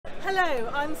Hello,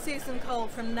 I'm Susan Cole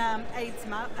from NAM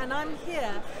aidsmap, and I'm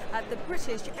here at the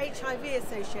British HIV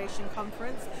Association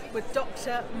conference with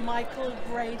Dr Michael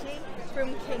Brady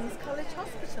from King's College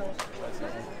Hospital.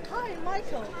 Hi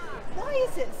Michael, why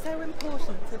is it so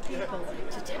important for people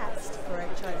to test for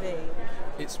HIV?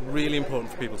 It's really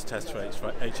important for people to test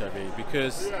for HIV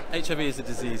because HIV as a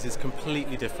disease is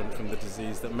completely different from the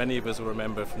disease that many of us will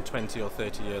remember from 20 or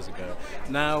 30 years ago.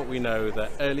 Now we know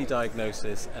that early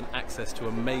diagnosis and access to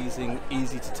amazing,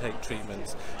 easy to take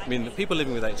treatments mean that people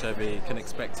living with HIV can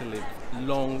expect to live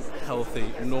long, healthy,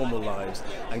 normal lives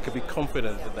and can be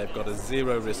confident that they've got a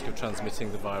zero risk of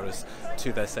transmitting the virus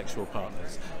to their sexual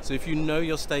partners. So if you know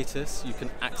your status, you can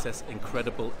access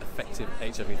incredible, effective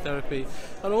HIV therapy,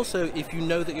 and also if you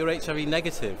know that you're HIV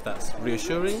negative, that's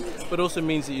reassuring, but also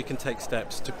means that you can take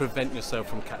steps to prevent yourself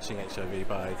from catching HIV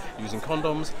by using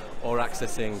condoms or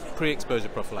accessing pre-exposure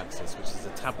prophylaxis, which is a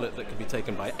tablet that can be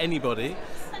taken by anybody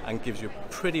and gives you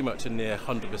pretty much a near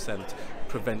 100%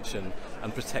 prevention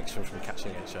and protection from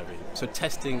catching HIV. So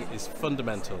testing is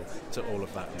fundamental to all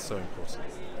of that and so important.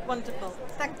 Wonderful,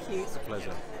 thank you. It's a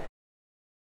pleasure.